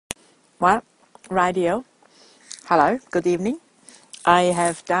Well, radio. Hello, good evening. I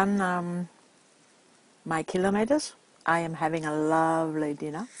have done my kilometers. I am having a lovely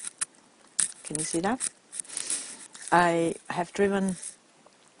dinner. Can you see that? I have driven,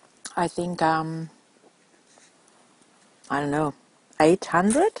 I think, I don't know,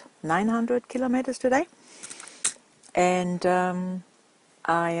 800, 900 kilometers today. And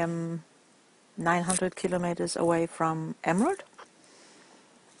I am 900 kilometers away from Emerald.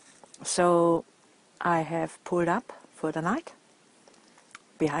 So I have pulled up for the night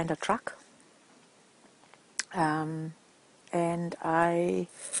behind a truck. And I'm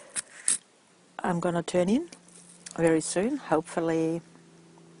going to turn in very soon, hopefully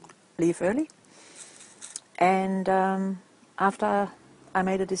leave early. And after I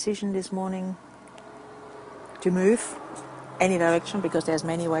made a decision this morning to move any direction, because there's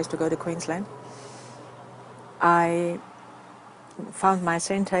many ways to go to Queensland, I found my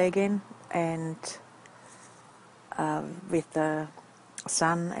center again, and with the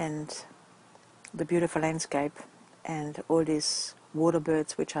sun and the beautiful landscape and all these water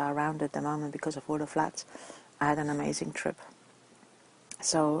birds which are around at the moment because of all the floods, I had an amazing trip.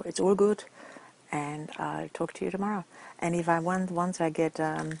 So it's all good, and I'll talk to you tomorrow. And if I want, once I get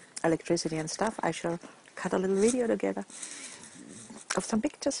electricity and stuff, I shall cut a little video together of some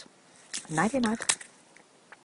pictures. Nighty night.